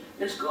word he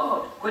is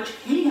God, which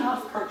he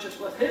hath purchased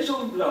with his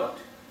own blood.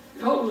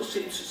 It almost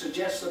seems to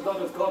suggest the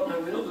blood of God. Now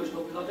we know there's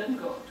no blood in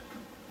God.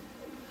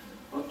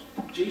 But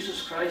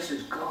Jesus Christ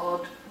is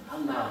God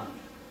and man.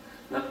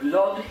 The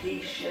blood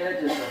he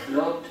shed is the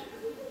blood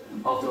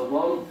of the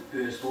one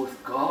who is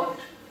both God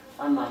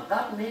and man.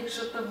 That makes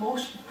it the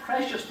most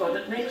precious blood.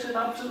 It makes it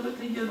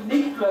absolutely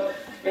unique blood.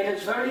 It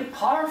is very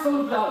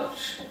powerful blood.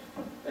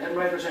 The hymn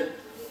writer said,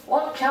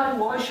 what can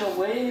wash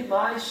away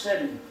my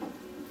sin?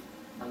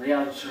 And the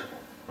answer,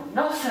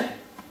 nothing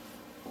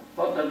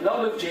but the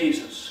blood of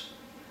Jesus.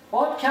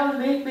 What can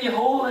make me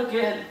whole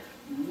again?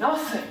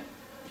 Nothing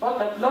but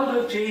the blood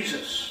of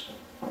Jesus.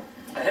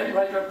 The hymn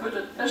writer put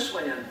it this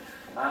way, and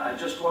I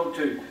just want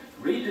to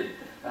read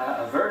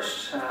a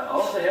verse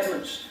of the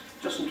hymn,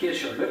 just in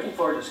case you're looking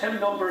for it. It's hymn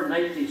number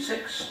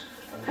 96.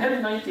 And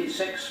hymn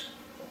 96,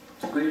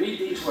 we read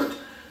these words,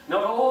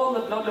 not all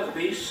the blood of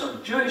beasts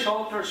on Jewish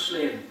altars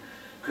slain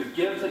could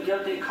give the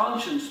guilty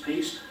conscience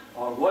peace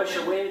or wash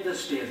away the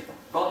stain.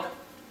 But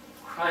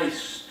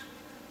Christ,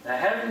 the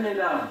heavenly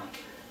Lamb,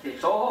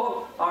 takes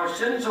all our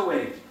sins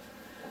away,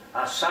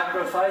 a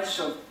sacrifice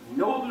of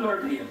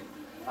nobler name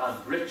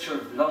and richer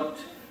blood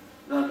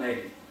than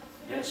they.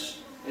 Yes,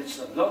 it's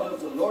the blood of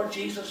the Lord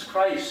Jesus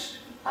Christ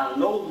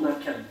alone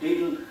that can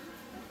deal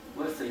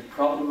with the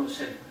problem of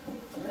sin.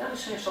 And may I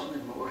say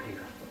something more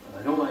here? And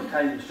I know my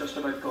time is just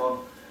about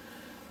gone.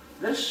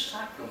 This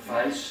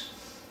sacrifice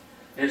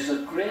is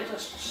the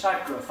greatest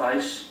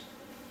sacrifice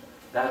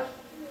that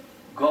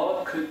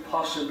God could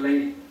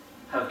possibly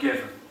have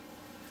given.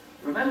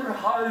 Remember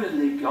how in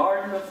the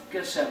Garden of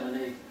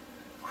Gethsemane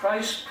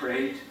Christ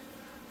prayed,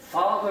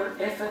 Father,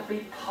 if it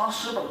be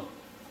possible,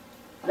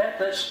 let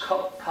this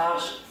cup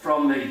pass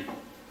from me.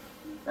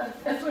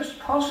 If it's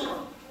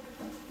possible,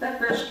 let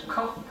this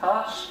cup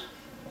pass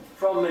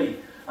from me.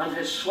 And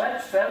his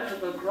sweat fell to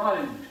the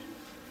ground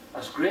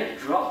as great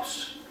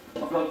drops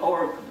of blood,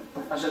 or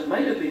as it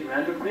might have been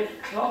rendered,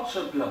 great clots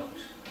of blood.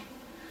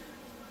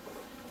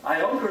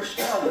 I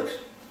understand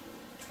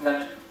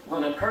that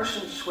when a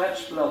person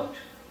sweats blood,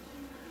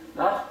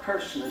 that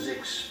person has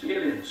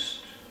experienced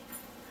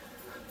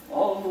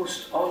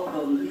almost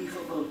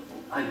unbelievable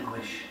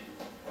anguish.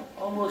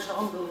 Almost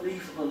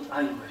unbelievable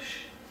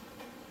anguish.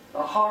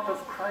 The heart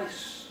of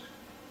Christ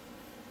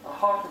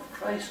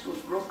was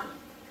broken.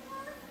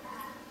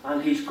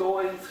 And he's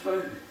going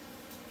through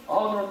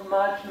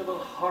unimaginable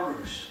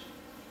horrors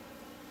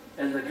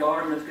in the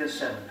Garden of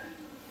Gethsemane.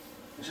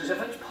 He says,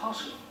 if it's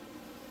possible,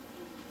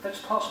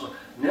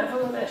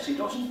 Nevertheless, he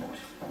doesn't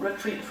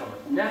retreat from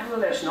it.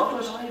 Nevertheless, not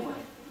as I will,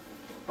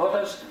 but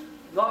as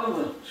thou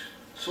wilt,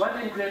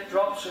 sweating great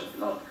drops of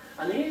blood.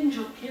 And the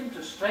angel came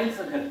to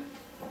strengthen him.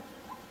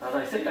 And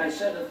I think I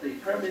said at the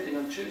prayer meeting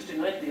on Tuesday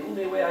night, the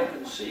only way I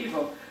conceive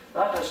of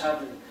that as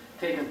having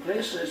taken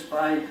place is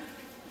by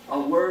a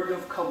word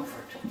of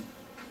comfort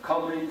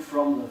coming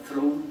from the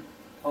throne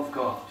of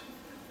God.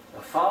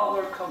 The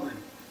Father coming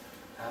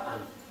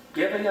and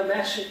giving a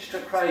message to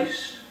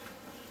Christ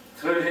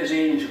through his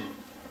angel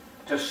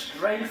to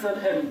strengthen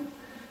him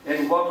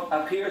in what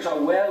appears a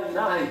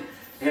well-nigh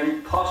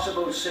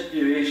impossible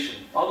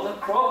situation. On the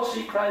cross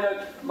he cried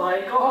out,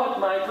 my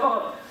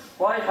God,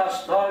 why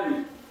hast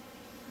thou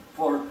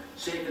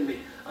forsaken me?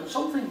 And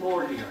something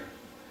more here.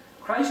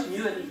 Christ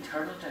knew in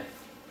eternity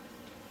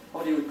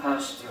what he would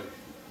pass through.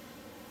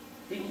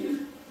 He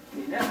knew.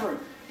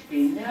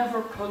 He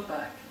never pulled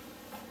back.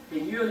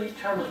 He knew in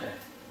eternity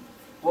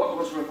what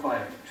was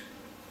required.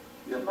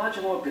 You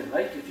imagine what it would be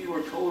like if you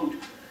were told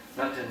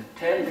that in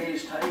 10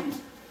 days' time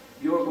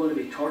you were going to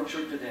be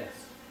tortured to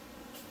death.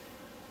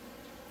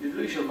 You'd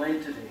lose your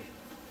mind today.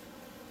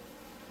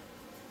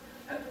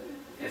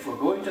 If we're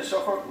going to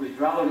suffer, we'd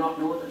rather not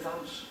know in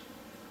advance.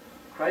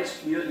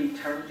 Christ knew in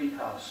eternity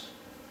past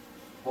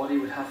what he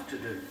would have to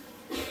do,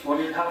 what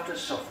he would have to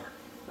suffer,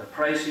 the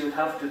price he would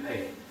have to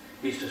pay.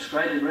 He's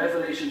described in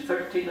Revelation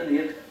 13 and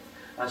 8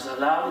 as the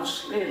Lamb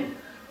slain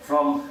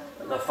from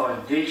the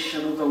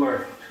foundation of the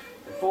world.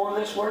 Before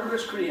this world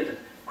was created,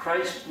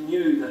 Christ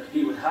knew that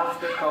he would have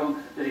to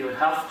come, that he would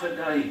have to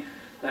die,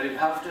 that he would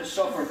have to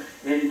suffer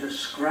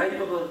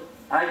indescribable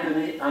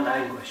agony and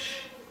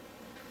anguish.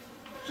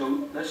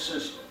 So this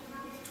is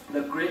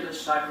the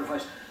greatest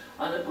sacrifice,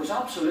 and it was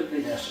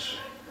absolutely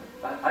necessary.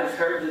 I've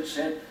heard it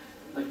said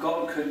that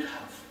God could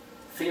have,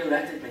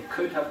 theoretically,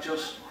 could have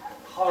just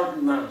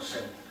pardoned man's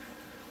sin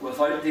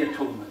without the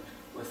atonement,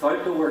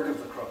 without the work of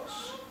the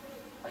cross.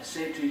 I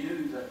say to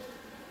you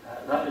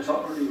that that is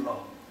utterly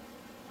wrong.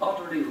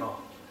 Utterly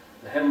wrong.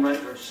 The hymn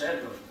writer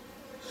said,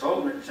 the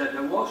songwriter said,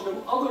 there was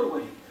no other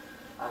way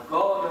a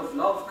God of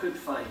love could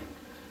find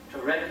to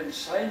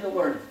reconcile the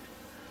world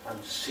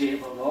and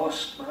save a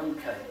lost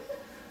mankind.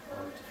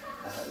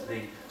 And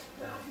the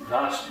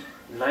last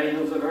line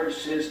of the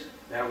verse says,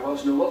 there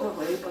was no other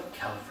way but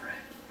Calvary.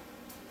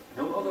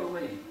 No other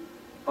way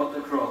but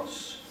the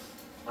cross.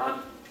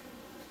 And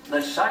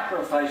the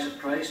sacrifice of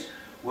Christ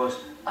was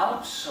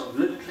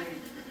absolutely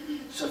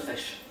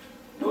sufficient.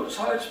 Notice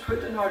how it's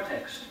put in our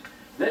text.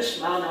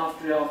 This man,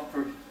 after he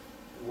offered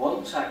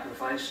one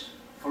sacrifice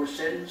for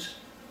sins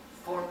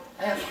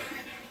forever,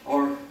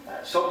 or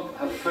some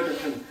have put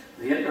it in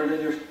the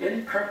interlinears,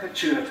 in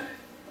perpetuity.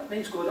 That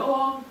means going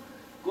on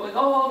and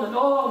on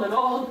and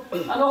on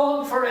and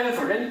on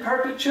forever, in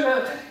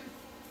perpetuity.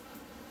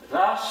 It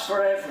lasts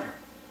forever.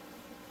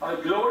 How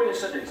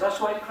glorious it is.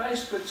 That's why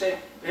Christ could say,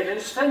 it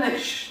is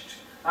finished.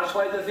 That's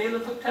why the veil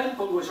of the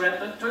temple was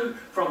rent in two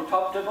from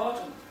top to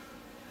bottom.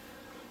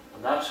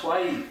 And that's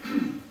why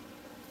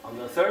on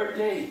the third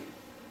day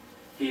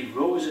he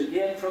rose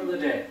again from the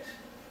dead.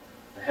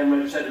 The hymn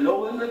writer said,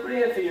 lo, in the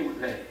grave he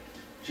would lay,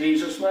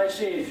 Jesus my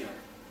Saviour.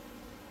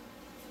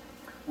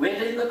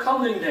 Waiting the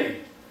coming day,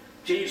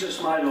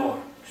 Jesus my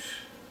Lord.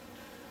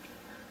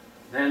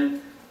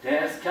 Then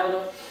death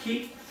cannot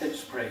keep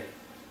its prey.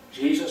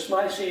 Jesus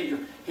my Saviour.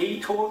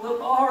 He tore the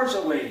bars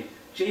away.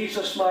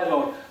 Jesus my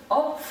Lord.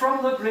 Up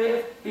from the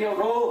grave he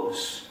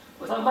arose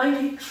with a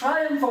mighty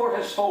triumph over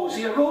his foes.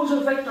 He arose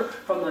a victor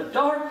from the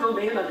dark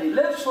domain, and he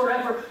lives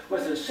forever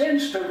with the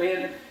saints to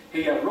reign.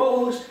 He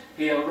arose,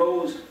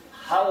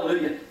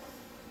 hallelujah.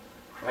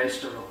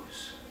 Christ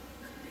arose.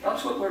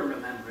 That's what we're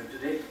remembering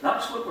today.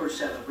 That's what we're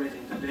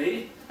celebrating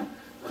today.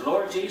 The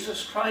Lord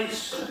Jesus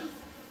Christ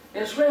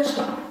is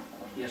risen.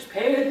 He has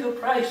paid the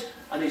price,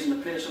 and he's in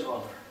the place of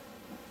honour.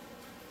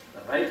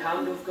 The right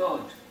hand of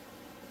God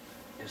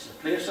is the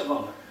place of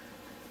honour.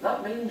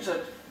 That means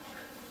that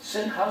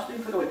sin has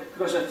been put away.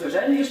 Because if there's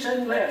any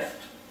sin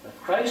left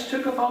that Christ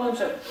took upon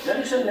himself, if there's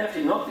any sin left,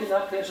 he'll not be in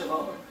that place of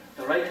honour,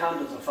 the right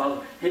hand of the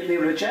Father. He'll be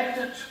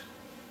rejected.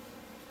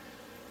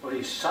 But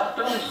he sat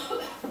down.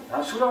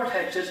 That's what our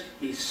text is.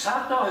 He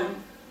sat down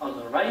on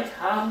the right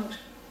hand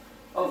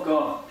of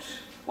God.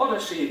 What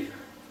a Saviour.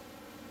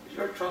 Is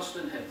your trust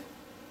in him?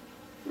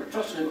 You're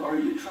trusting him, or are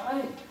you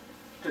trying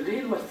to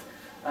deal with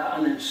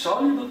an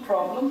insoluble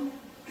problem,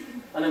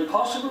 an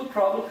impossible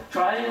problem,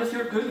 trying with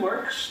your good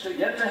works to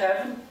get to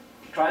heaven,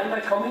 trying by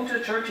coming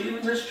to church,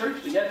 even this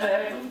church, to get to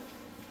heaven?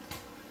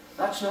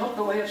 That's not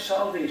the way of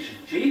salvation.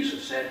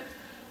 Jesus said,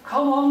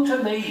 come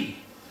unto me,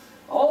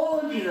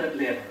 all ye that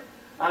labour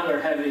and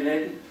are heavy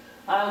laden,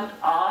 and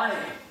I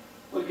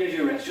will give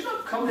you rest. You're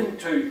not coming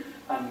to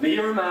a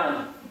mere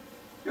man.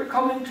 You're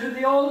coming to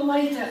the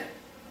Almighty.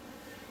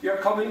 You're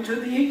coming to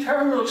the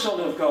eternal Son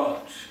of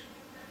God.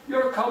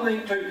 You're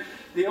coming to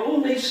the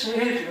only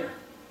Saviour,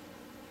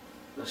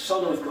 the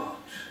Son of God.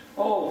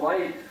 Oh,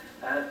 why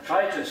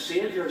try to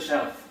save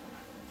yourself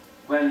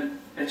when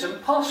it's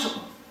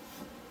impossible?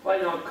 Why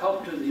not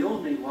come to the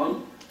only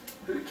one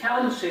who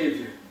can save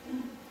you?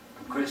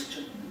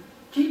 Christian,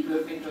 keep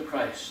looking to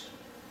Christ.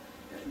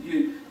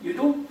 You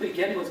don't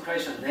begin with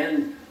Christ and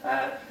then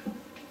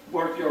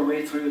work your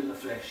way through in the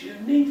flesh. You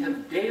need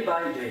him day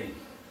by day.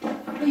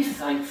 Be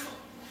thankful.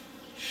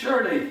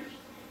 Surely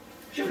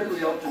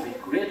we ought to be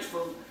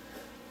grateful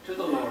to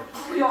the Lord.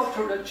 We ought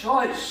to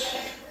rejoice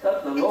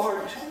that the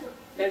Lord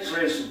is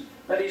risen,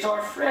 that he's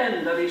our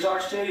friend, that he's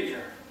our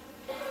Saviour.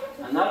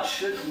 And that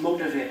should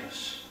motivate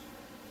us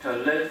to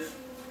live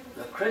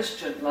the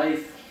Christian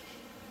life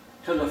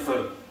to the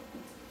full.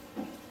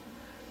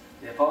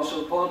 The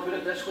Apostle Paul put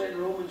it this way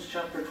in Romans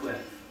chapter 12.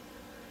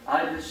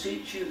 I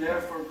beseech you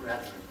therefore,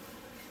 brethren,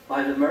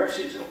 by the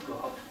mercies of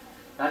God,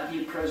 that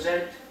ye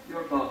present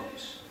your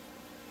bodies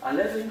a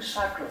living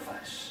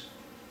sacrifice,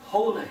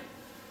 holy,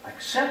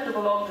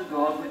 acceptable unto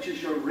God, which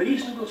is your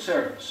reasonable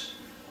service.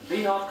 And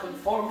be not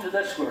conformed to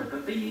this world,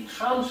 but be ye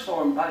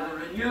transformed by the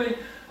renewing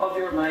of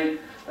your mind,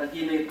 that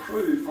ye may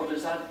prove what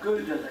is that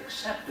good and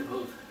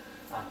acceptable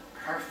and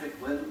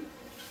perfect will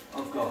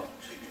of God.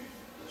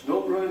 There's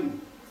no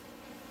room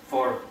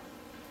for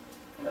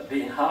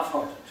being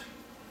half-hearted.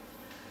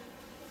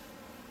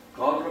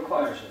 God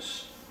requires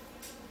us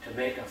to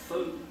make a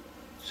full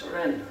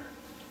surrender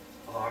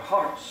of our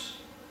hearts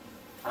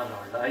and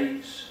our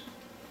lives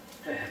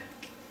to Him.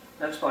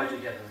 Let's bow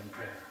together in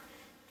prayer.